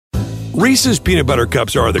Reese's peanut butter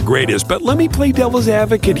cups are the greatest, but let me play devil's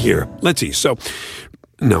advocate here. Let's see. So,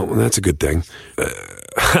 no, that's a good thing.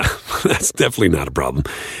 That's definitely not a problem.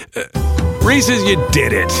 Reese's, you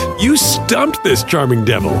did it. You stumped this charming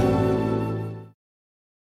devil.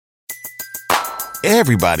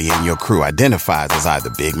 Everybody in your crew identifies as either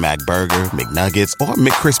Big Mac Burger, McNuggets, or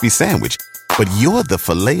McCrispy Sandwich. But you're the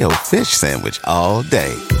Filet-O-Fish Sandwich all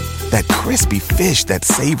day. That crispy fish, that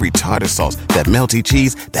savory tartar sauce, that melty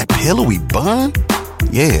cheese, that pillowy bun.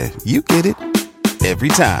 Yeah, you get it. Every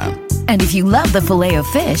time. And if you love the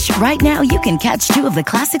Filet-O-Fish, right now you can catch two of the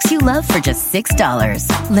classics you love for just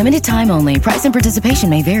 $6. Limited time only. Price and participation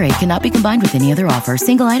may vary. Cannot be combined with any other offer.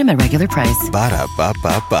 Single item at regular price.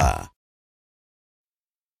 Ba-da-ba-ba-ba.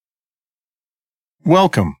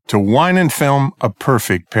 Welcome to Wine and Film, A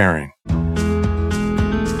Perfect Pairing.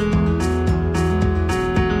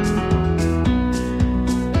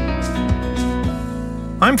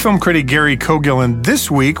 I'm film critic Gary Cogill, and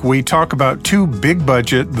this week we talk about two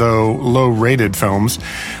big-budget, though low-rated films,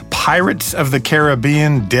 Pirates of the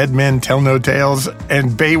Caribbean, Dead Men Tell No Tales,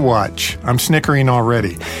 and Baywatch. I'm snickering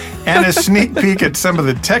already. And a sneak peek at some of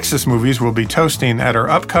the Texas movies we'll be toasting at our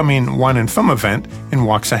upcoming Wine and Film event in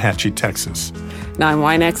Waxahachie, Texas. Now, I'm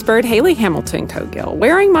wine expert Haley Hamilton Cogill,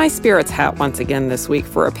 wearing my spirits hat once again this week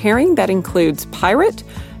for a pairing that includes Pirate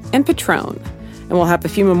and Patron. And we'll have a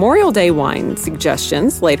few Memorial Day wine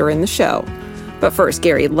suggestions later in the show. But first,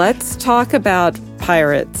 Gary, let's talk about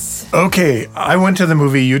Pirates. Okay, I went to the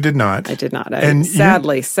movie. You did not. I did not. I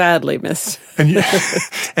sadly missed.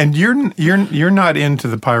 And you're not into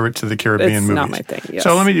the Pirates of the Caribbean movies. It's not my thing. Yes.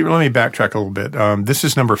 So let me backtrack a little bit. This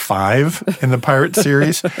is number 5 in the Pirate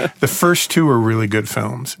series. The first 2 are really good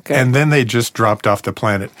films, and then they just dropped off the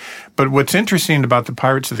planet. But what's interesting about the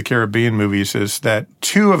Pirates of the Caribbean movies is that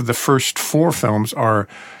 2 of the first 4 films are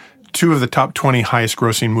 2 of the top 20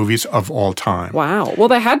 highest-grossing movies of all time. Wow. Well,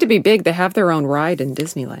 they had to be big. They have their own ride in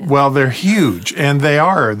Disneyland. Well, they're huge, and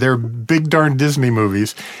they're big darn Disney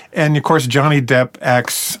movies. And, of course, Johnny Depp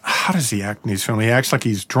acts, how does he act in these films? He acts like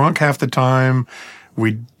he's drunk half the time.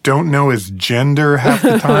 We don't know his gender half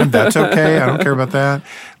the time. That's okay. I don't care about that.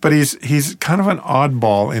 But he's kind of an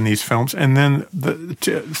oddball in these films. And then the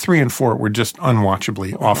 3 and 4 were just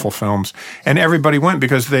unwatchably awful films. And everybody went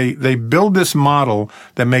because they build this model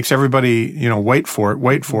that makes everybody, wait for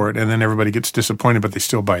it. And then everybody gets disappointed, but they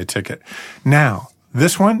still buy a ticket. Now,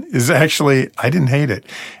 this one is actually, I didn't hate it.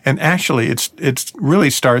 And actually, it's really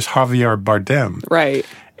stars Javier Bardem. Right.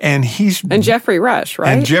 And Jeffrey Rush, right?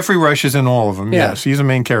 And Jeffrey Rush is in all of them. Yeah. Yes, he's a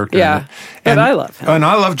main character. Yeah, but I love him. And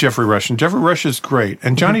I love Jeffrey Rush. And Jeffrey Rush is great.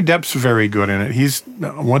 And Johnny Depp's very good in it. He's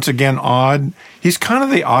once again odd. He's kind of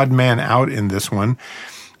the odd man out in this one.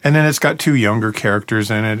 And then it's got 2 younger characters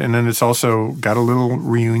in it. And then it's also got a little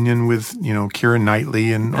reunion with Keira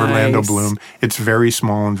Knightley and Orlando Bloom. It's very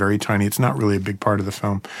small and very tiny. It's not really a big part of the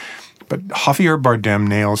film. But Javier Bardem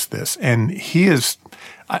nails this, and he is.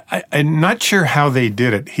 I'm not sure how they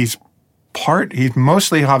did it. He's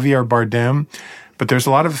mostly Javier Bardem, but there's a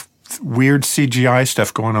lot of weird CGI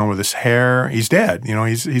stuff going on with his hair. He's dead.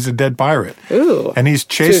 He's a dead pirate. Ooh. And he's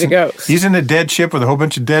chasing. Ghost. He's in a dead ship with a whole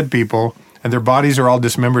bunch of dead people, and their bodies are all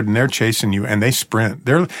dismembered, and they're chasing you, and they sprint.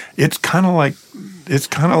 It's kind of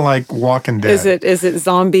like Walking Dead. Is it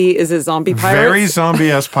zombie? Is it zombie pirates? Very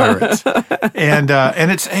zombie-esque pirates, and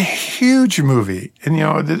it's a huge movie. And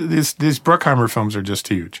these Bruckheimer films are just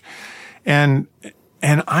huge, and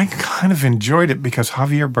I kind of enjoyed it because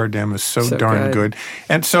Javier Bardem is so darn good.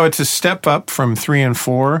 And so it's a step up from 3 and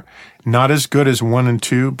 4. Not as good as 1 and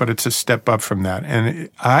 2, but it's a step up from that. And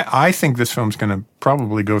I think this film's going to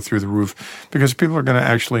probably go through the roof because people are going to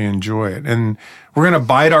actually enjoy it. And we're going to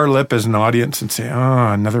bite our lip as an audience and say,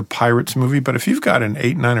 another Pirates movie. But if you've got an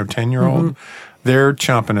 8, 9, or 10-year-old, they're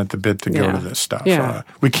chomping at the bit to go to this stuff. Yeah.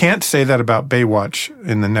 We can't say that about Baywatch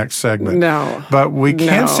in the next segment. No. But we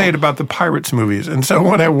can say it about the Pirates movies. And so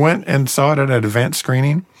when I went and saw it at an advanced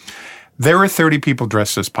screening, there were 30 people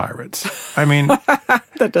dressed as pirates. I mean,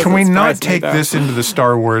 can we not take this into the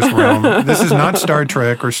Star Wars realm? This is not Star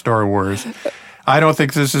Trek or Star Wars. I don't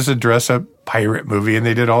think this is a dress-up pirate movie, and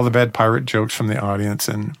they did all the bad pirate jokes from the audience.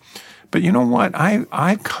 But you know what? I'm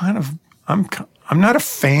not a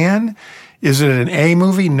fan. Is it an A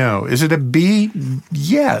movie? No. Is it a B?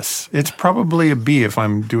 Yes. It's probably a B if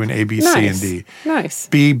I'm doing A, B, C, and D. Nice.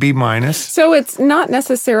 B, B minus. So it's not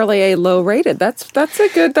necessarily a low rated. That's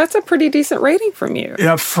a pretty decent rating from you.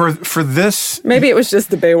 Yeah, for this. Maybe it was just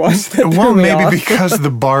the Baywatch that threw me off. Because the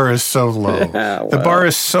bar is so low. The bar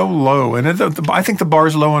is so low. And I think the bar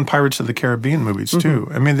is low on Pirates of the Caribbean movies, too.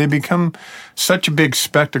 I mean, they become such big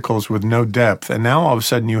spectacles with no depth. And now all of a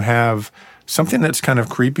sudden you have something that's kind of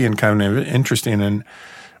creepy and kind of interesting. And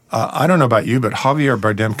I don't know about you, but Javier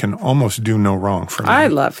Bardem can almost do no wrong for me. I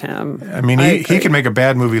love him. I mean, he can make a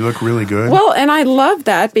bad movie look really good. Well, and I love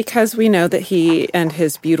that because we know that he and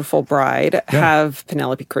his beautiful bride have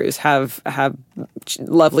Penelope Cruz, have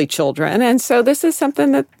lovely children. And so this is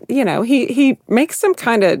something that, he makes some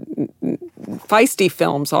kind of feisty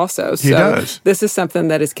films also. So he does. This is something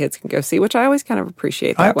that his kids can go see, which I always kind of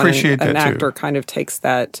appreciate. That I appreciate when that an too. actor kind of takes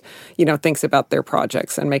that, thinks about their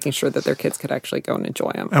projects and making sure that their kids could actually go and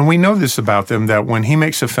enjoy them. And we know this about them, that when he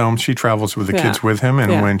makes a film, she travels with the kids with him.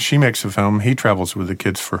 And when she makes a film, he travels with the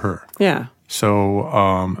kids for her. Yeah. So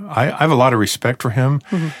I have a lot of respect for him.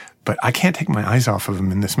 But I can't take my eyes off of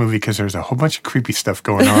him in this movie because there's a whole bunch of creepy stuff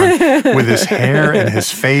going on with his hair and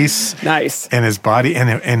his face. Nice. And his body.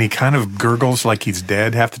 And he kind of gurgles like he's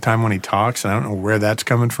dead half the time when he talks. And I don't know where that's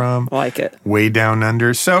coming from. Like it. Way down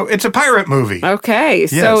under. So it's a pirate movie. Okay.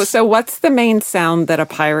 Yes. So what's the main sound that a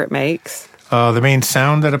pirate makes? The main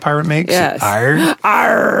sound that a pirate makes? Yes. Arr.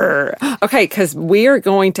 Arr. Okay, because we are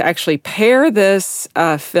going to actually pair this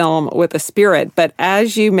film with a spirit. But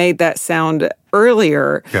as you made that sound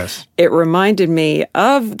earlier, yes, it reminded me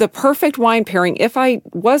of the perfect wine pairing if I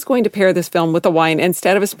was going to pair this film with a wine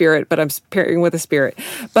instead of a spirit, but I'm pairing with a spirit.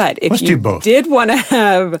 But if Let's you do both. did want to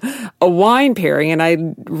have a wine pairing, and I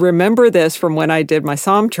remember this from when I did my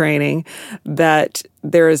SOM training, that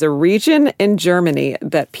there is a region in Germany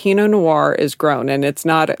that Pinot Noir is grown, and it's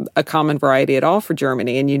not a common variety at all for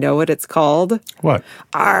Germany. And you know what it's called? What?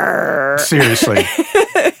 Arr. Seriously.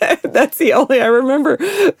 That's the only I remember.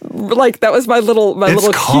 Like that was my little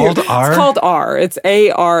called cue. R? It's called R. It's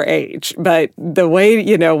ARH. But the way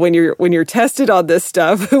when you're tested on this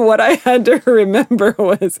stuff, what I had to remember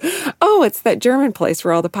was, it's that German place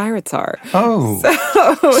where all the pirates are. Oh,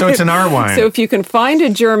 so it's an R wine. So if you can find a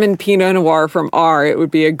German Pinot Noir from R, it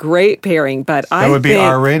would be a great pairing. But that would be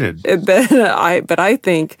R-rated. But I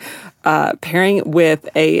think pairing with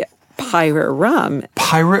a pirate rum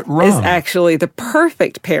is actually the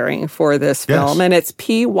perfect pairing for this film. Yes. And it's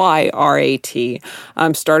PYRAT.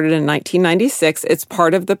 Started in 1996. It's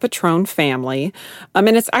part of the Patron family. And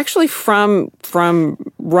it's actually from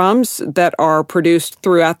rums that are produced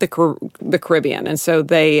throughout the Caribbean. And so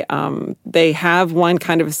they have one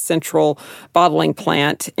kind of central bottling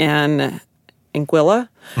plant in Anguilla.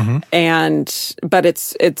 But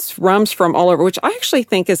it's rums from all over, which I actually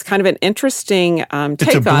think is kind of an interesting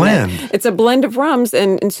take on it. It's a blend of rums,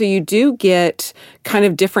 and so you do get kind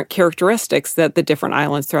of different characteristics that the different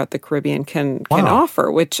islands throughout the Caribbean can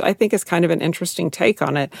offer, which I think is kind of an interesting take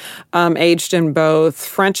on it. Aged in both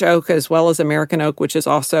French oak as well as American oak, which is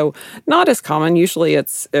also not as common. Usually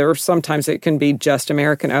sometimes it can be just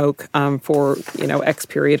American oak for X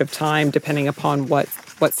period of time, depending upon what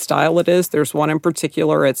style it is. There's one in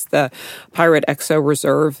particular. It's the Pirate XO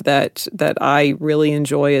Reserve that I really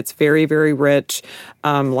enjoy. It's very, very rich.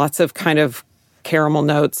 Lots of kind of caramel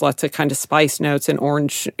notes, lots of kind of spice notes and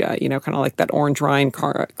orange, kind of like that orange rind,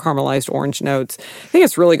 caramelized orange notes. I think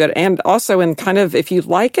it's really good. And also in kind of, if you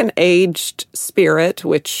like an aged spirit,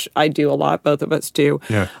 which I do a lot, both of us do,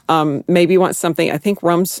 maybe you want something, I think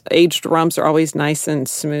aged rums are always nice and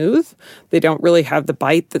smooth. They don't really have the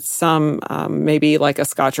bite that some, maybe like a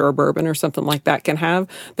Scotch or a bourbon or something like that can have.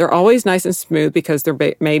 They're always nice and smooth because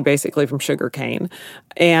they're made basically from sugar cane.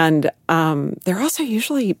 And they're also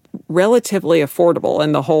usually relatively affordable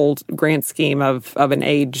in the whole grand scheme of an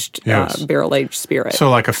aged, barrel-aged spirit. So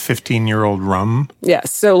like a 15-year-old rum?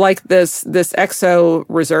 Yes. So like this XO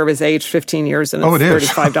Reserve is aged 15 years and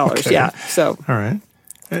it's $35. Okay. Yeah. So all right.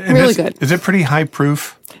 And really good. Is it pretty high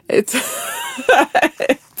proof? It's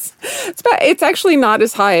it's actually not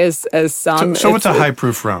as high as some. So what's a high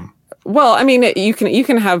proof rum? Well, I mean, you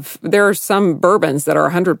can have. There are some bourbons that are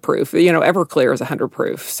 100 proof. Everclear is 100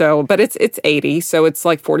 proof. So, but it's 80, so it's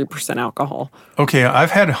like 40% alcohol. Okay,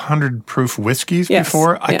 I've had 100 proof whiskeys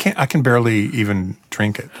before. I can barely even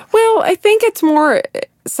drink it. Well, I think it's more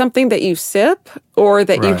something that you sip or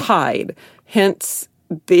that you hide. Hence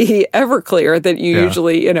the Everclear that you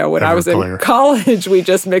usually, when I was in college, we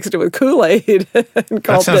just mixed it with Kool-Aid and called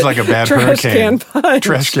that sounds like a bad trash hurricane. Can punch.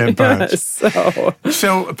 Trash can punch. Yes,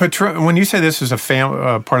 so Patron, when you say this is a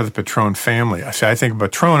part of the Patron family, I think of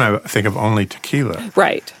Patron, I think of only tequila.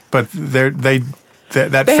 Right. But they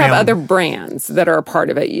have other brands that are a part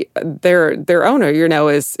of it. Their owner,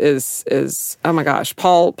 is oh my gosh,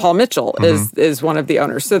 Paul Mitchell is one of the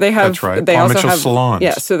owners. So they have that's right. They Paul also Mitchell have Salons.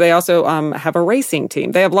 Yeah. So they also have a racing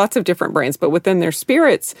team. They have lots of different brands, but within their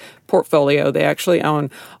spirits portfolio, they actually own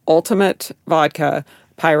Ultimate Vodka,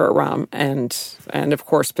 pirate rum, and of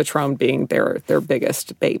course Patron being their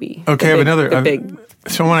biggest baby. Okay, I have another. The big.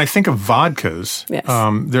 So when I think of vodkas,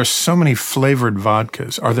 Yes. There's so many flavored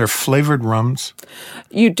vodkas. Are there flavored rums?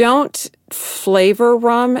 You don't flavor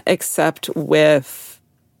rum except with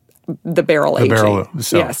the barrel aging. barrel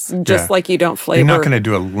itself. Yes, just Yeah. like you don't flavor. You're not going to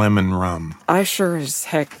do a lemon rum. I sure as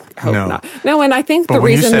heck hope No. not. No, and I think But the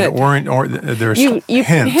when you reason said that orange, there's you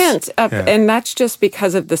hints. hint up, Yeah. and that's just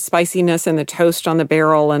because of the spiciness and the toast on the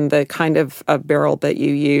barrel and the kind of barrel that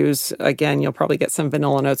you use. Again, you'll probably get some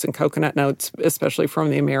vanilla notes and coconut notes, especially from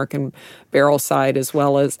the American barrel side, as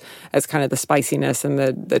well as kind of the spiciness and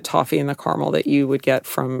the toffee and the caramel that you would get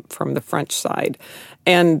from the French side.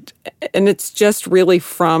 And it's just really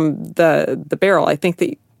from the barrel. I think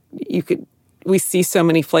that we see so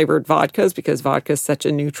many flavored vodkas because vodka is such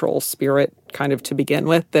a neutral spirit kind of to begin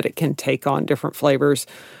with that it can take on different flavors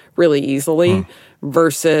really easily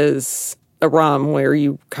versus a rum where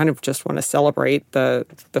you kind of just want to celebrate the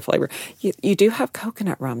flavor. You do have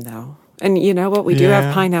coconut rum though. And you know what? We do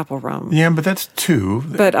have pineapple rum. Yeah, but that's two.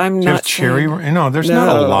 But I'm Do you have not cherry. saying- No, there's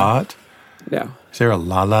not a No. lot. No. Is there a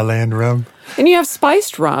La La Land rum? And you have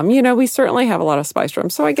spiced rum. You know, we certainly have a lot of spiced rum.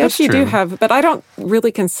 So I guess That's you do true. have, but I don't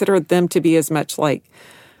really consider them to be as much like,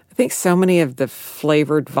 I think so many of the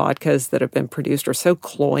flavored vodkas that have been produced are so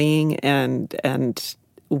cloying and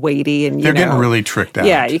weighty and, They're getting really tricked out.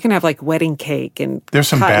 Yeah, you can have like wedding cake and There's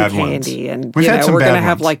some cotton bad ones. candy and, We've had some we're bad going to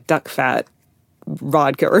have ones. like duck fat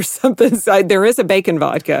vodka or something. So there is a bacon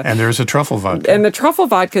vodka. And there's a truffle vodka. And the truffle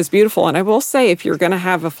vodka is beautiful. And I will say, if you're going to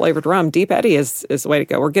have a flavored rum, Deep Eddy is the way to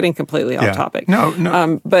go. We're getting completely off topic.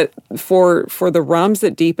 No. But for the rums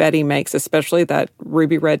that Deep Eddy makes, especially that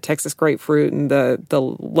ruby red Texas grapefruit and the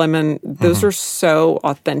lemon, those are so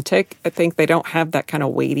authentic. I think they don't have that kind of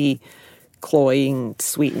weighty, cloying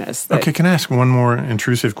sweetness. Okay, can I ask one more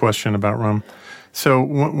intrusive question about rum? So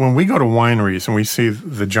when we go to wineries and we see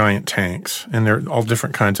the giant tanks, and they're all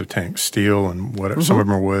different kinds of tanks, steel and whatever, some of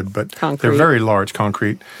them are wood, but Concrete. they're very large,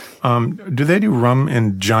 concrete. Do they do rum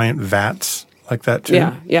in giant vats like that too?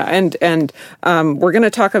 Yeah. And we're going to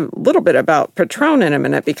talk a little bit about Patron in a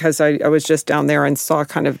minute because I was just down there and saw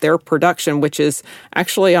kind of their production, which is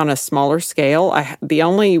actually on a smaller scale. The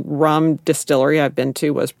only rum distillery I've been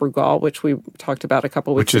to was Brugal, which we talked about a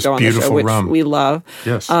couple weeks Which is ago on the show, beautiful which rum. we love.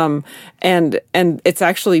 Yes. And it's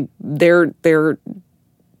actually their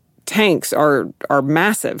tanks are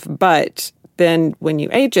massive, but then when you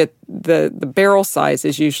age it, the barrel size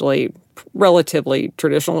is usually relatively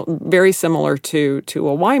traditional, very similar to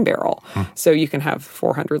a wine barrel. So you can have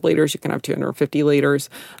 400 liters, you can have 250 liters,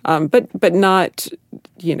 but not,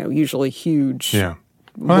 usually huge Yeah.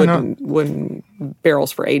 Well, wooden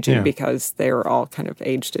barrels for aging Yeah. because they're all kind of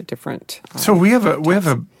aged at different. So we have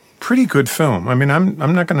a pretty good film. I mean, I'm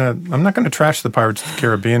not gonna trash the Pirates of the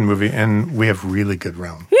Caribbean movie, and we have really good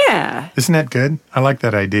rum. Yeah. Isn't that good? I like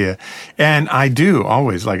that idea, and I do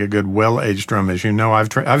always like a good well-aged rum. As you know,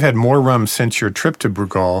 I've had more rum since your trip to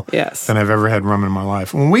Brugal Yes. than I've ever had rum in my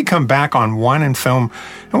life. When we come back on Wine and Film,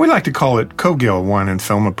 and we like to call it Cogill Wine and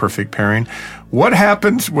Film, a perfect pairing. What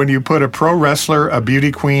happens when you put a pro wrestler, a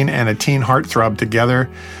beauty queen, and a teen heartthrob together?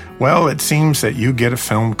 Well, it seems that you get a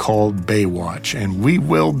film called Baywatch, and we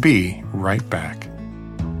will be right back.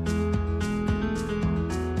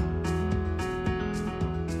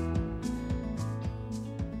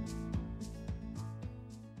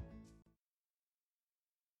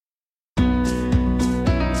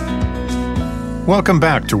 Welcome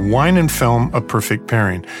back to Wine and Film, a perfect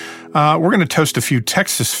pairing. We're going to toast a few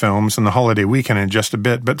Texas films in the holiday weekend in just a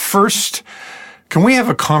bit, but first, can we have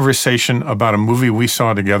a conversation about a movie we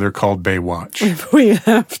saw together called Baywatch? We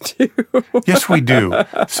have to. Yes, we do.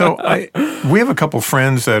 So we have a couple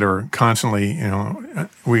friends that are constantly,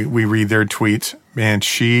 we read their tweets,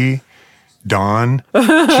 and Dawn,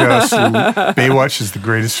 Baywatch is the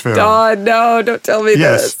greatest film. Dawn, no, don't tell me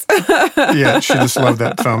Yes. this. Yeah, she just loved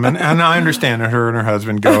that film. And I understand that her and her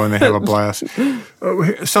husband go and they have a blast.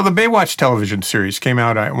 So the Baywatch television series came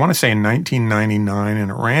out, I want to say in 1999, and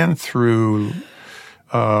it ran through,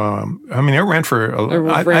 it ran for,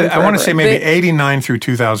 I want to say maybe 89 through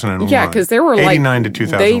 2001. Yeah, because there were 89 to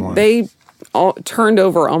 2001. They turned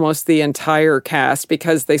over almost the entire cast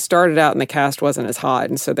because they started out and the cast wasn't as hot,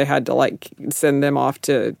 and so they had to send them off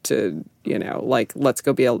to let's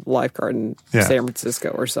go be a lifeguard in San Francisco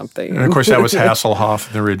or something. And of course that was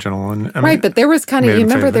Hasselhoff, the original, and right. But there was kind of, you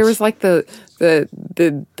remember there was like the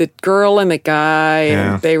girl and the guy,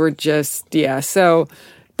 and they were just So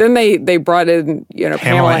then they brought in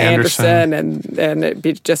Pamela Anderson and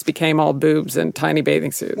it just became all boobs and tiny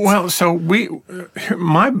bathing suits. Well, so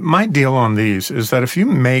my deal on these is that if you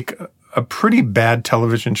make a pretty bad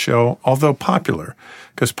television show, although popular,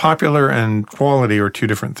 because popular and quality are two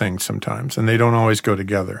different things sometimes, and they don't always go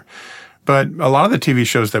together. But a lot of the TV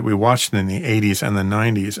shows that we watched in the 80s and the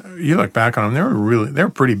 90s, you look back on them, they were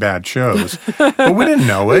pretty bad shows. But we didn't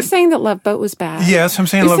know it. You're saying that Love Boat was bad. Yes, I'm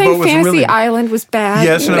saying You're Love saying Boat was Fantasy really Island was bad.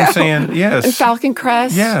 Yes, and I'm saying yes. And Falcon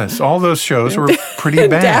Crest. Yes, all those shows were pretty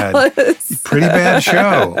bad. Dallas. Pretty bad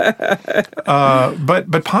show.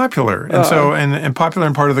 But popular. And so and popular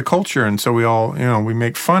and part of the culture. And so we all, we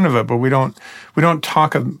make fun of it, but we don't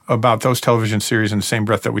talk about those television series in the same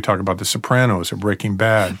breath that we talk about The Sopranos or Breaking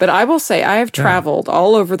Bad. But I will say I have traveled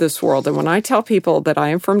all over this world, and when I tell people that I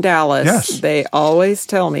am from Dallas, they always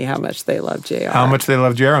tell me how much they love JR. How much they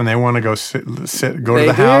love JR, and they want to go go to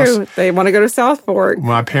the house. They want to go to South Fork.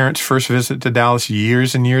 My parents' first visit to Dallas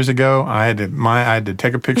years and years ago, I had to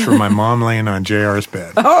take a picture of my mom laying on JR's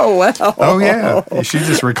bed. Oh, well. Oh, yeah. She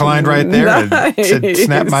just reclined right there and said,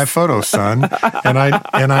 "Snap my photo, son." And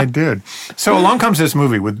I did. So along comes this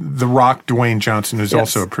movie with The Rock, Dwayne Johnson, who's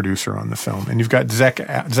also a producer on the film. And you've got Zac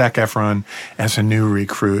Efron as a new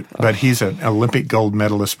recruit, but he's an Olympic gold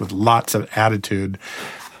medalist with lots of attitude.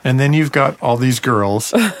 And then you've got all these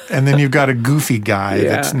girls, and then you've got a goofy guy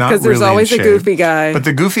that's not really in shape. Because there's always a goofy guy. But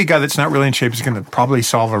the goofy guy that's not really in shape is going to probably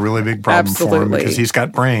solve a really big problem for him because he's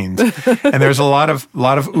got brains. And there's a lot of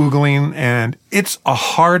oogling, and it's a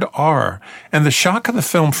hard R. And the shock of the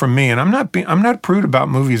film for me, and I'm not prude about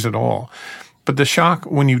movies at all, but the shock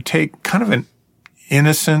when you take kind of an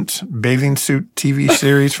innocent bathing suit TV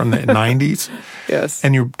series from the 90s. Yes.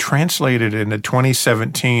 And you translate it into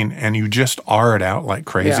 2017 and you just R it out like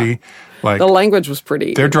crazy. Yeah. Like the language was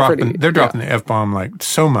pretty. They're dropping the F-bomb like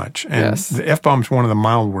so much. And the F-bomb is one of the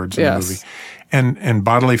mild words in the movie. And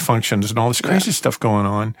bodily functions and all this crazy stuff going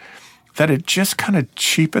on that it just kind of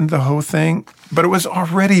cheapened the whole thing. But it was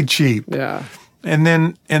already cheap. Yeah. And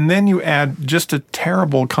then you add just a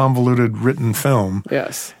terrible, convoluted written film.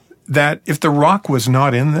 Yes. That if The Rock was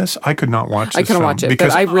not in this, I could not watch this film. I couldn't watch it,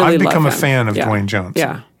 because but I really I've become love a him. fan of Dwayne Johnson.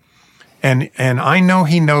 Yeah. And I know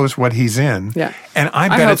he knows what he's in. Yeah. And I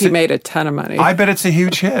hope he made a ton of money. I bet it's a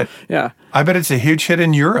huge hit. Yeah. I bet it's a huge hit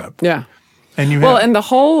in Europe. Yeah. And and the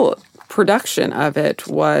whole production of it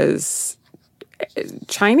was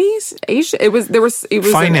Chinese, Asian. It was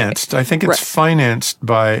financed. I think it's financed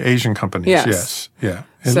by Asian companies. Yes. Yeah.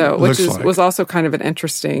 So, which was also kind of an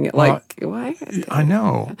interesting, why? I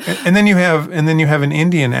know. And then you have an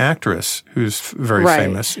Indian actress who's very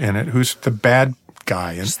famous in it, who's the bad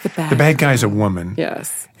guy, and the bad guy's a woman.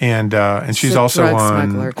 Yes. And she's also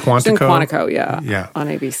on Quantico. She's in Quantico, on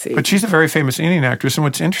ABC. But she's a very famous Indian actress. And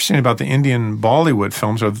what's interesting about the Indian Bollywood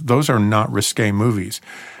films are those are not risque movies.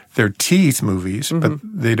 They're teeth movies, but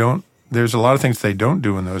they don't. There's a lot of things they don't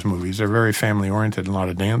do in those movies. They're very family oriented and a lot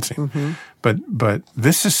of dancing. But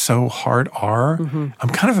this is so hard R. I'm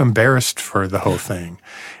kind of embarrassed for the whole thing.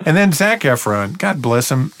 And then Zac Efron, God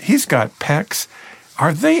bless him, he's got pecs.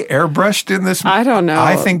 Are they airbrushed in this? I don't know.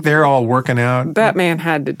 I think they're all working out. That man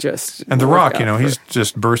had to just. And The Rock, he's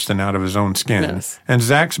just bursting out of his own skin. Yes. And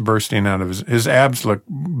Zac's bursting out of his abs look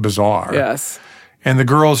bizarre. Yes. And the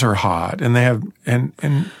girls are hot, and they have and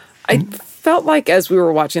I felt like as we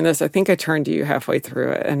were watching this, I think I turned to you halfway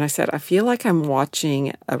through it, and I said, I feel like I'm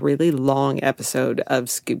watching a really long episode of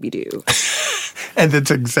Scooby-Doo. And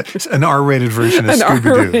it's an R-rated version of Scooby-Doo.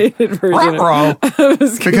 R-rated version of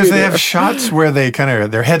because they have shots where they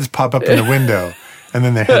their heads pop up in the window. And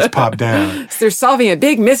then their heads pop down. So they're solving a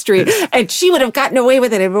big mystery, and she would have gotten away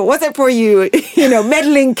with it if it wasn't for you,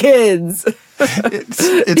 meddling kids.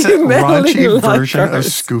 It's a raunchy version of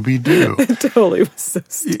Scooby-Doo. It totally was so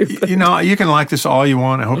stupid. You can like this all you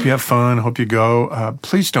want. I hope you have fun. I hope you go.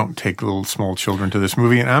 Please don't take little small children to this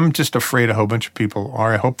movie. And I'm just afraid a whole bunch of people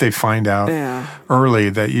are. I hope they find out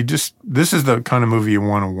early that this is the kind of movie you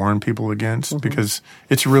want to warn people against because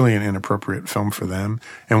it's really an inappropriate film for them.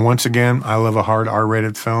 And once again, I love a hard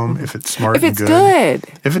R-rated film if it's smart and good.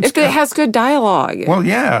 If it has good dialogue. Well,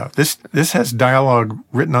 yeah. This has dialogue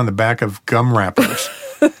written on the back of gum wrappers.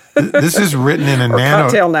 This is written in a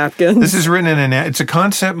cocktail napkins. This is written in it's a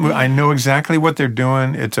concept. I know exactly what they're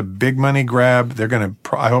doing. It's a big money grab. They're going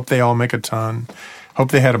to, I hope they all make a ton.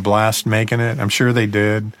 Hope they had a blast making it. I'm sure they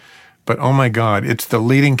did. But oh my God, it's the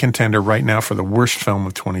leading contender right now for the worst film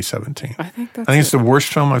of 2017. I think it's the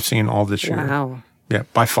worst film I've seen all this year. Wow. Yeah,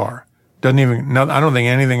 by far. I don't think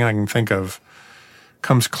anything I can think of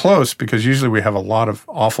comes close because usually we have a lot of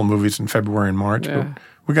awful movies in February and March. But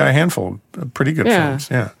we got a handful of pretty good films.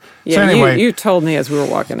 Yeah. Yeah. So anyway, you told me as we were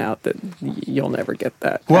walking out that you'll never get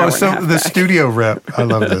that. Well, so the studio rep, I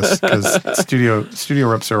love this because studio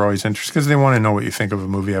reps are always interesting because they want to know what you think of a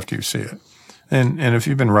movie after you see it. And if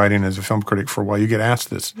you've been writing as a film critic for a while, you get asked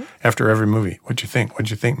this after every movie. What'd you think? What'd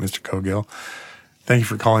you think, Mr. Cogill? Thank you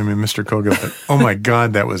for calling me Mr. Cogill, but oh my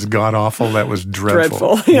God, that was god-awful. That was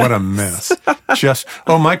dreadful. Yeah. What a mess.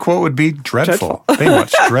 My quote would be dreadful.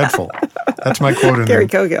 Baywatch, dreadful. That's my quote in Gary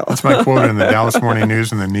Cogill. That's my quote in the Dallas Morning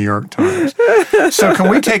News and the New York Times. So can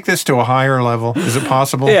we take this to a higher level? Is it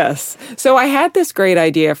possible? Yes. So I had this great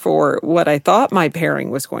idea for what I thought my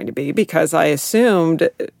pairing was going to be, because I assumed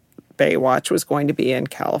Baywatch was going to be in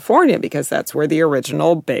California, because that's where the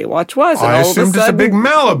original Baywatch was. And I assumed it's a big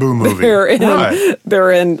Malibu movie.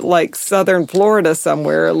 They're in like southern Florida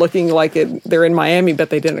somewhere, looking like they're in Miami, but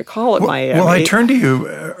they didn't call it Miami. Well, I turned to you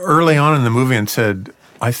early on in the movie and said,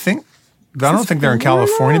 I don't think they're in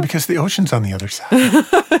California because the ocean's on the other side.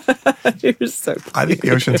 You're so cute. I think the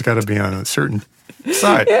ocean's got to be on a certain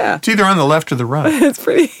side. Yeah. It's either on the left or the right. It's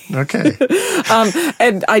pretty. Okay.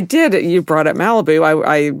 And I did. You brought up Malibu.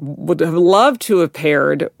 I would have loved to have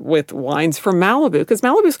paired with wines from Malibu, because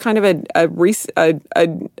Malibu is kind of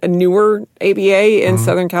a newer ABA in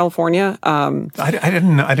Southern California. I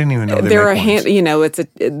didn't even know there are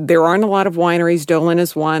there aren't a lot of wineries. Dolan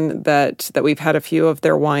is one that we've had a few of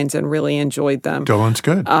their wines and really enjoyed them. Dolan's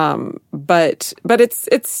good. But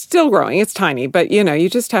it's still growing. It's tiny, but you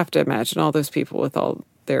just have to imagine all those people with all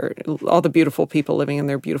the beautiful people living in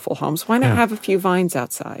their beautiful homes. Why not have a few vines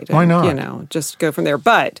outside? Why not? Just go from there.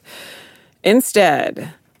 But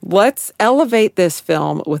instead, let's elevate this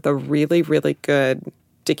film with a really, really good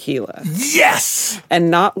tequila. Yes!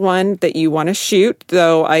 And not one that you want to shoot,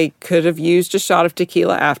 though I could have used a shot of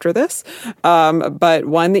tequila after this, but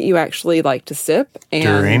one that you actually like to sip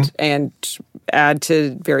and add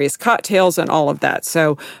to various cocktails and all of that.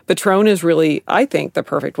 So Patron is really, I think, the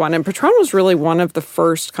perfect one. And Patron was really one of the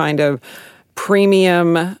first kind of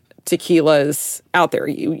premium tequilas out there.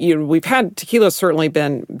 We've had tequilas certainly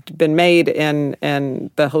been made in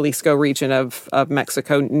the Jalisco region of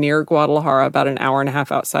Mexico, near Guadalajara, about an hour and a half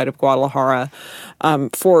outside of Guadalajara,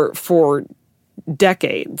 for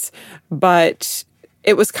decades. But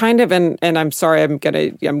it was kind of and I'm sorry, I'm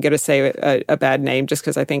gonna say a bad name just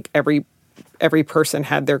because I think every person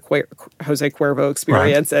had their Jose Cuervo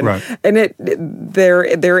experience, and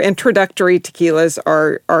their introductory tequilas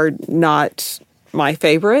are not my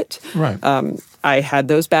favorite. Right. I had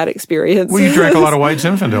those bad experiences. Well, you drank a lot of White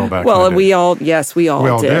Zinfandel back then. Well, we all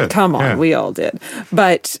did. Come on, yeah. We all did.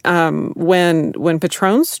 But when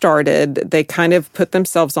Patron started, they kind of put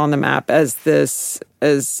themselves on the map as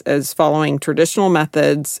following traditional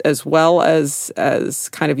methods as well as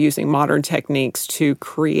kind of using modern techniques to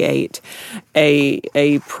create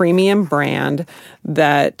a premium brand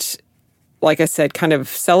that, like I said, kind of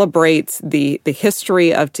celebrates the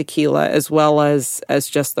history of tequila as well as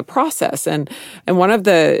just the process. And one of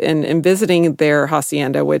in visiting their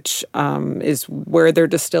hacienda, which is where their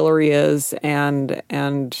distillery is, and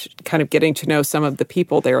kind of getting to know some of the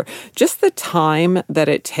people there, just the time that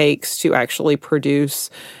it takes to actually produce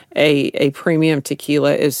a premium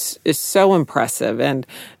tequila is so impressive,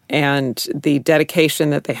 and the dedication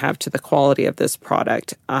that they have to the quality of this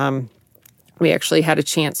product. We actually had a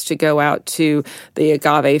chance to go out to the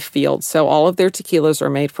agave field. So all of their tequilas are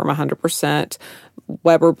made from 100%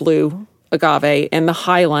 Weber Blue agave in the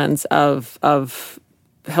highlands of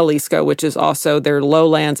Jalisco, which is also their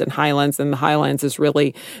lowlands and highlands. And the highlands is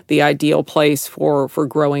really the ideal place for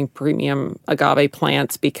growing premium agave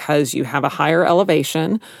plants because you have a higher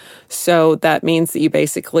elevation. So that means that you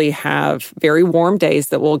basically have very warm days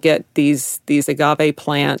that will get these agave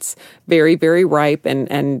plants very, very ripe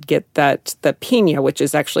and get the piña, which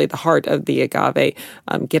is actually the heart of the agave,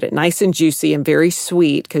 get it nice and juicy and very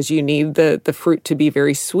sweet because you need the fruit to be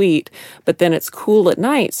very sweet. But then it's cool at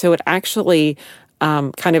night, so it actually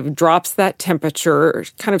kind of drops that temperature,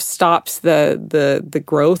 kind of stops the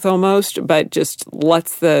growth almost, but just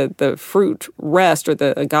lets the fruit rest or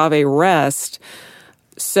the agave rest,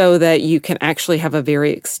 so that you can actually have a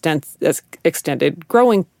very extended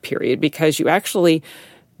growing period, because you actually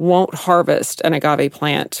won't harvest an agave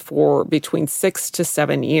plant for between 6 to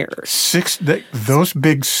 7 years. Those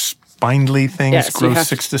big spindly things grow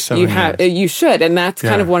 6 to 7 years. You should, and that's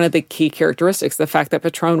kind of one of the key characteristics, the fact that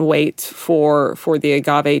Patron waits for the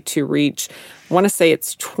agave to reach, I want to say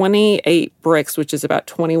it's 28 brix, which is about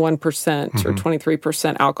 21% or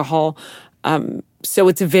 23% alcohol. So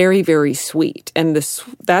it's very, very sweet. And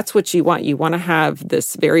that's what you want. You want to have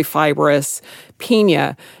this very fibrous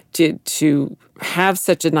piña to have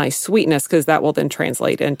such a nice sweetness, because that will then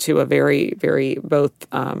translate into a very, very both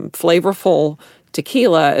flavorful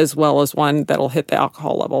tequila as well as one that'll hit the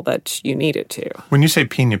alcohol level that you need it to. When you say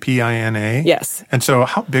piña, P-I-N-A? Yes. And so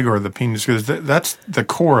how big are the piñas? Because that's the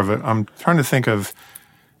core of it. I'm trying to think of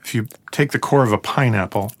if you take the core of a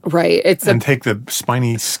pineapple right, and take the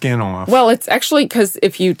spiny skin off. Well, it's actually because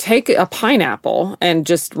if you take a pineapple and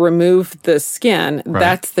just remove the skin,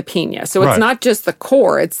 that's the piña. So it's not just the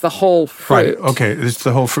core, it's the whole fruit. Right, okay, it's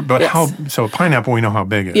the whole fruit. But so a pineapple, we know how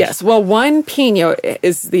big it is. Yes, well, one piña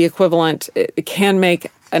is the equivalent, it can make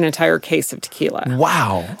an entire case of tequila.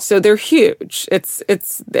 Wow. So they're huge. It's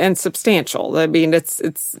and substantial. I mean, it's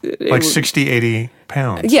like 60, 80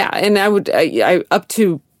 pounds. Yeah, and I up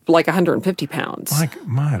to like 150 pounds.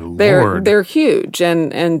 My Lord. They're huge.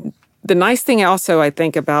 And the nice thing also, I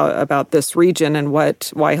think, about this region and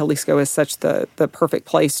why Jalisco is such the perfect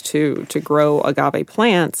place to grow agave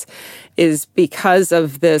plants is because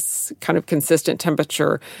of this kind of consistent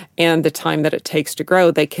temperature and the time that it takes to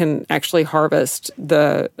grow, they can actually harvest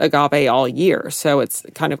the agave all year. So it's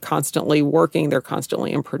kind of constantly working. They're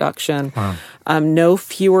constantly in production. Wow. No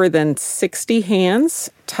fewer than 60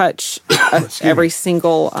 hands touch every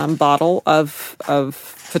single bottle of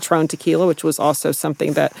Patron tequila, which was also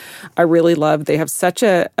something that I really loved. They have such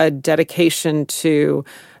a dedication to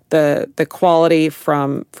the quality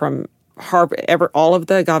from all of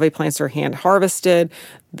the agave plants are hand harvested.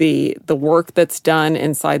 The work that's done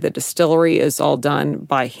inside the distillery is all done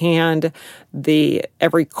by hand.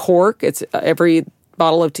 Every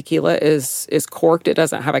bottle of tequila is corked. It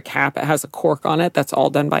doesn't have a cap. It has a cork on it. That's all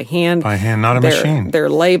done by hand. By hand, not a machine. They're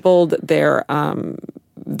labeled.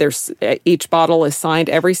 Each bottle is signed.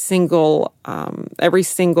 Every single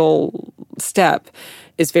step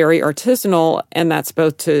is very artisanal, and that's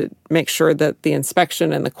both to make sure that the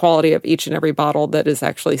inspection and the quality of each and every bottle that is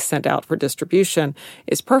actually sent out for distribution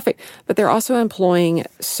is perfect. But they're also employing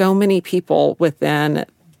so many people within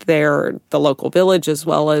the local village, as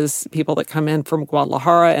well as people that come in from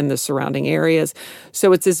Guadalajara and the surrounding areas.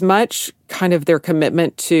 So it's as much kind of their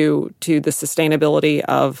commitment to the sustainability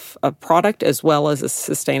of a product as well as the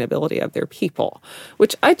sustainability of their people,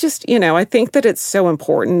 which I just, I think that it's so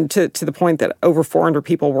important to the point that over 400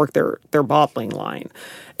 people work their bottling line.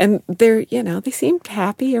 And they seemed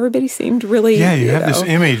happy. Everybody seemed really... Yeah, you have this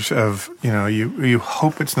image of, you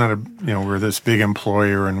hope it's not we're this big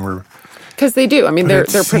employer and we're... Because they do. I mean, their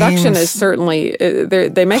production is certainly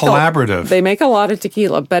they make collaborative. They make a lot of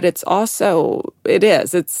tequila, but it's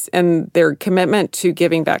and their commitment to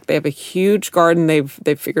giving back. They have a huge garden. They've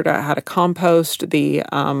figured out how to compost the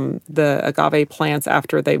agave plants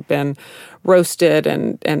after they've been roasted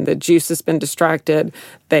and the juice has been extracted.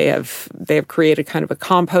 They have created kind of a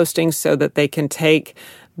composting so that they can take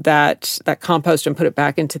that compost and put it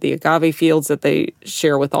back into the agave fields that they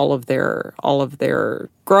share with all of their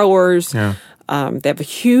growers. Yeah. They have a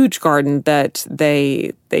huge garden that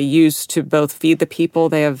they use to both feed the people.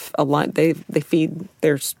 They have they feed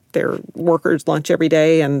their workers lunch every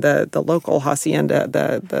day, and the local hacienda,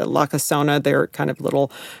 the La Casona, their kind of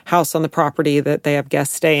little house on the property that they have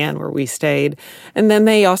guests stay in, where we stayed. And then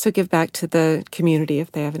they also give back to the community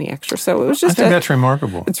if they have any extra. So it was just I think that's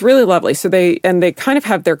remarkable. It's really lovely. So they kind of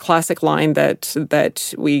have their classic line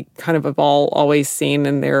that we kind of have always seen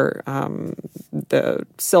in their the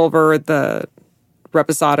silver, the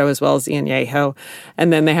Reposado, as well as the Añejo.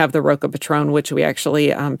 And then they have the Roca Patron, which we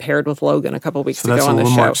actually paired with Logan a couple weeks ago on the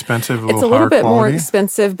show. So that's a little more expensive, It's a little bit more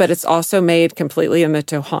expensive, but it's also made completely in the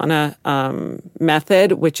Tohana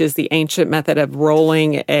method, which is the ancient method of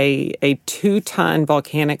rolling a 2-ton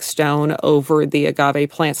volcanic stone over the agave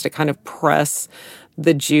plants to kind of press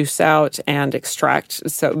the juice out and extract.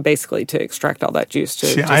 So basically to extract all that juice.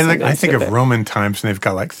 I think of Roman times, and they've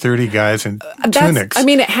got like 30 guys in tunics. I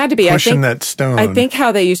mean, it had to be pushing that stone. I think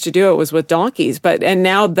how they used to do it was with donkeys, and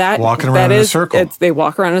now walking around in a circle. They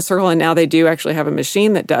walk around in a circle, and now they do actually have a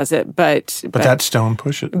machine that does it. But that stone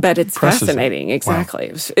pushes it. But it's fascinating. It. Exactly.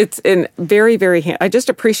 Wow. It's in very, very. I just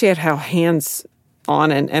appreciate how hands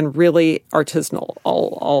on and really artisanal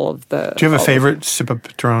all of the. Do you have a favorite sip of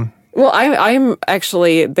Patron? Well, I'm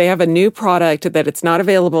actually, they have a new product that it's not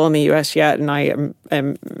available in the U.S. yet, and I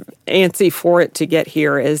am antsy for it to get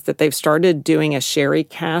here, is that they've started doing a sherry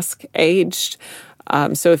cask aged.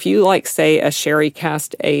 So if you say a sherry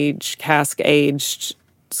cask aged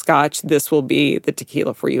Scotch, this will be the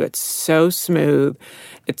tequila for you. It's so smooth.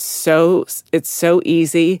 It's so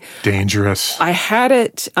easy. Dangerous. I had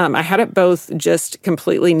it both just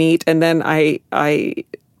completely neat, and then I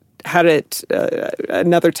had it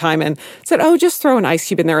another time and said, "Oh, just throw an ice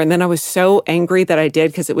cube in there." And then I was so angry that I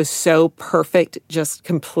did because it was so perfect, just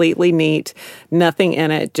completely neat, nothing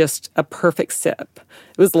in it, just a perfect sip.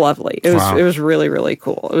 It was lovely. It was really, really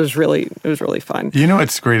cool. It was really fun. You know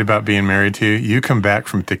what's great about being married to you? You come back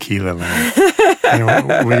from tequila land. Hey,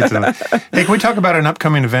 can we talk about an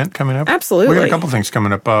upcoming event coming up? Absolutely. We got a couple things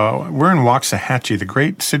coming up. We're in Waxahachie, the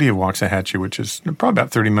great city of Waxahachie, which is probably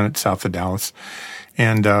about 30 minutes south of Dallas.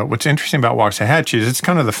 And what's interesting about Waxahachie is it's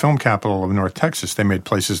kind of the film capital of North Texas. They made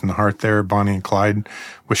Places in the Heart there. Bonnie and Clyde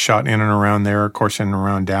was shot in and around there, of course, in and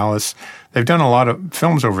around Dallas. They've done a lot of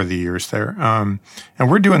films over the years there. And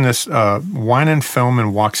we're doing this Wine and Film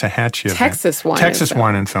in Waxahachie event. Texas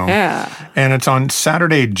Wine and Film. Yeah. And it's on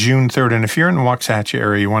Saturday, June 3rd. And if you're in the Waxahachie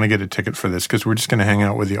area, you want to get a ticket for this because we're just going to hang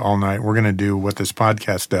out with you all night. We're going to do what this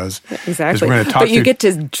podcast does. Exactly. We're going to talk but you get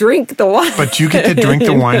to drink the wine. But you get to drink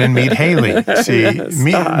the wine and meet Haley. See,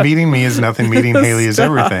 meeting me is nothing. Meeting Haley is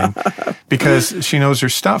everything because she knows her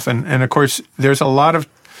stuff. And of course, there's a lot of,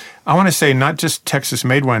 I want to say not just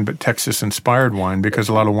Texas-made wine, but Texas-inspired wine because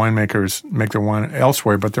a lot of winemakers make their wine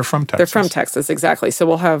elsewhere, but they're from Texas. They're from Texas, exactly. So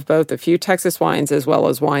we'll have both a few Texas wines as well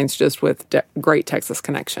as wines just with great Texas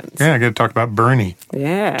connections. Yeah, I got to talk about Bernie.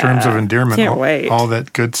 Yeah. Terms of endearment. Can't wait. All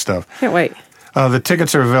that good stuff. Can't wait. The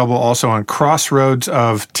tickets are available also on Crossroads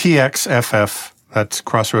of TXFF. That's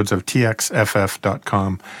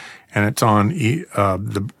crossroadsofTXFF.com. And it's on the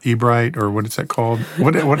Ebright, or what is that called?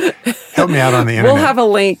 What? Help me out on the internet. We'll have a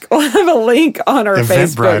link. We'll have a link on our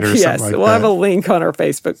Eventbrite Facebook. or Yes, something like we'll that. have a link on our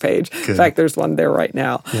Facebook page. Good. In fact, there's one there right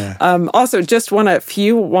now. Yeah. Also, just a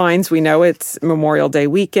few wines. We know it's Memorial Day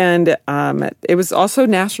weekend. It was also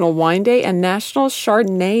National Wine Day and National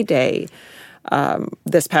Chardonnay Day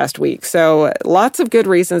this past week. So lots of good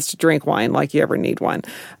reasons to drink wine like you ever need one.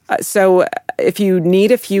 So if you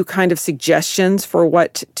need a few kind of suggestions for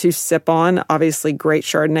what to sip on, obviously great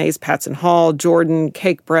Chardonnays, Patson Hall, Jordan,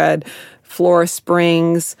 Cakebread, Flora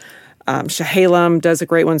Springs, Chehalem does a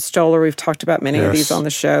great one. Stoller, we've talked about many of these on the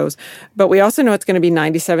shows. But we also know it's going to be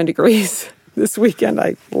 97 degrees this weekend.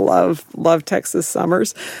 I love Texas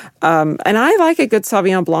summers. And I like a good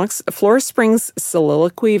Sauvignon Blanc. Flora Springs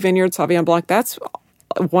Soliloquy Vineyard Sauvignon Blanc, that's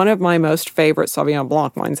one of my most favorite Sauvignon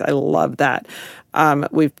Blanc wines. I love that.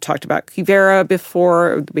 We've talked about Quivira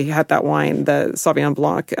before. We had that wine, the Sauvignon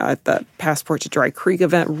Blanc, at the Passport to Dry Creek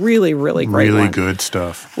event. Really, really great Really wine. good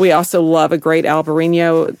stuff. We also love a great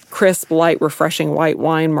Albarino, crisp, light, refreshing white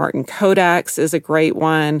wine. Martin Kodak's is a great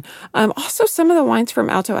one. Also, some of the wines from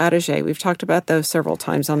Alto Adige. We've talked about those several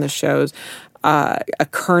times on the shows. A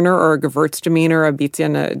Kerner or a Gewürztraminer, a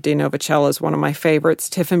Biziana di Novicella is one of my favorites.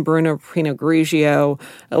 Tiffin-Bruno Pinot Grigio,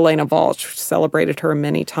 Elena Walsh, celebrated her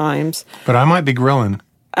many times. But I might be grilling.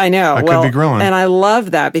 I know. I could be grilling. And I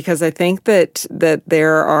love that because I think that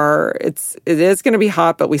it is going to be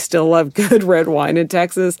hot, but we still love good red wine in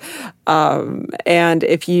Texas. And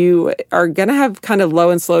if you are going to have kind of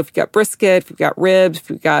low and slow, if you've got brisket, if you've got ribs,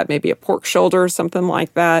 if you've got maybe a pork shoulder or something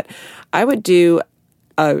like that, I would do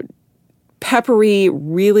a peppery,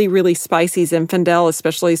 really, really spicy Zinfandel,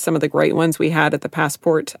 especially some of the great ones we had at the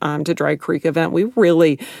Passport to Dry Creek event. We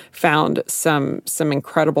really found some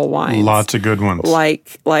incredible wines. Lots of good ones.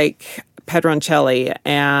 Like Pedroncelli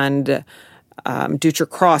and Dutra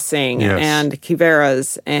Crossing and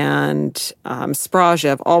Quivira's and Spraja.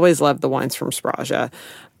 I've always loved the wines from Spraja.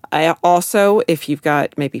 I also, if you've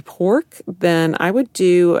got maybe pork, then I would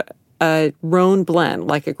do a Rhone blend,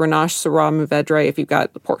 like a Grenache Syrah Mourvedre, if you've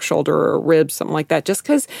got pork shoulder or ribs, something like that, just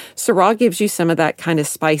because Syrah gives you some of that kind of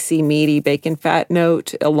spicy, meaty bacon fat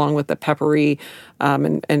note, along with the peppery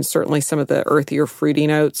and certainly some of the earthier, fruity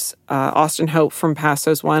notes. Austin Hope from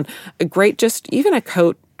Paso's one. A great, just even a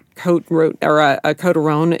Cote of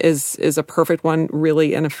Rhone is a perfect one,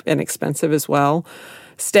 really inexpensive as well.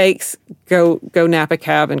 Steaks, go Napa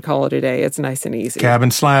Cab and call it a day. It's nice and easy. Cab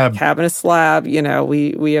and slab. You know,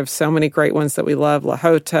 we have so many great ones that we love. La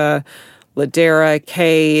Jota, Ladera,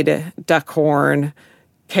 Cade, Duckhorn,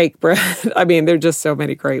 Cakebread. I mean, there are just so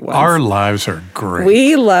many great ones. Our lives are great.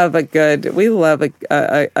 We love a good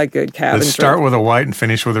cab. Let's start with a white and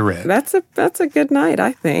finish with a red. That's a good night,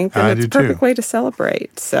 I think. And it's a perfect way to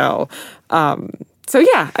celebrate. So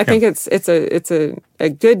yeah, I think it's a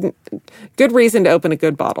good reason to open a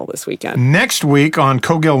good bottle this weekend. Next week on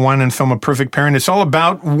Cogill Wine and Film, A Perfect Pairing, it's all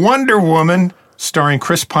about Wonder Woman, starring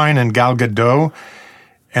Chris Pine and Gal Gadot.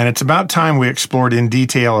 And it's about time we explored in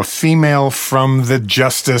detail a female from the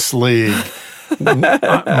Justice League.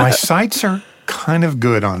 My sights are kind of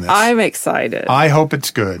good on this. I'm excited. I hope it's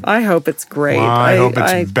good. I hope it's great. I hope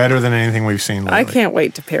it's better than anything we've seen lately. I can't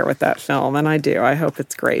wait to pair with that film, and I do. I hope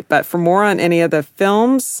it's great. But for more on any of the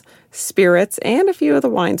films, spirits, and a few of the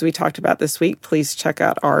wines we talked about this week, please check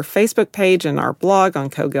out our Facebook page and our blog on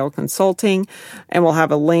Cogill Consulting. And we'll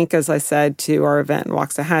have a link, as I said, to our event in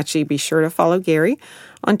Waxahachie. Be sure to follow Gary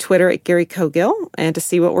on Twitter at Gary Cogill, and to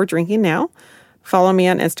see what we're drinking now, follow me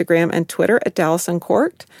on Instagram and Twitter at Dallas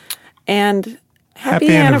Uncorked. And happy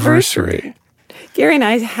anniversary. Gary and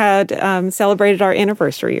I had celebrated our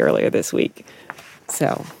anniversary earlier this week.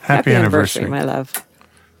 So happy anniversary, my love.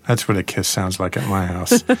 That's what a kiss sounds like at my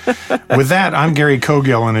house. With that, I'm Gary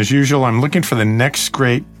Cogill, and as usual, I'm looking for the next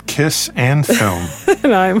great kiss and film.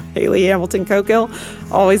 And I'm Haley Hamilton Cogill,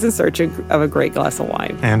 always in search of a great glass of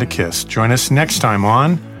wine. And a kiss. Join us next time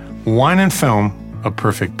on Wine and Film, A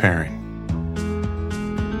Perfect Pairing.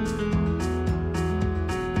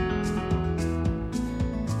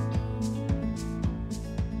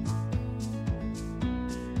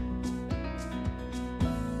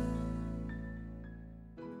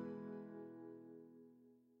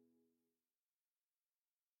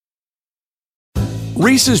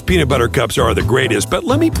 Reese's Peanut Butter Cups are the greatest, but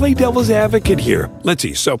let me play devil's advocate here. Let's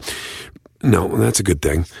see. So, no, that's a good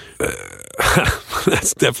thing.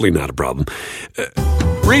 That's definitely not a problem.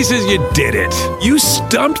 Reese's, you did it. You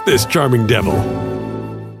stumped this charming devil.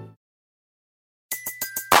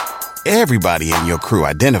 Everybody in your crew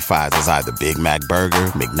identifies as either Big Mac Burger,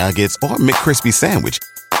 McNuggets, or McCrispy Sandwich.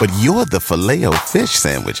 But you're the Filet-O-Fish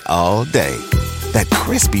Sandwich all day. That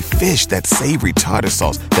crispy fish, that savory tartar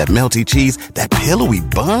sauce, that melty cheese, that pillowy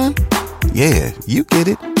bun. Yeah, you get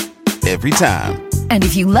it. Every time. And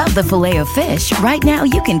if you love the Filet-O-Fish, right now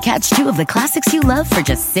you can catch 2 of the classics you love for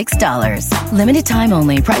just $6. Limited time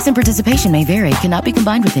only. Price and participation may vary. Cannot be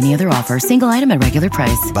combined with any other offer. Single item at regular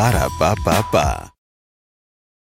price. Ba-da-ba-ba-ba.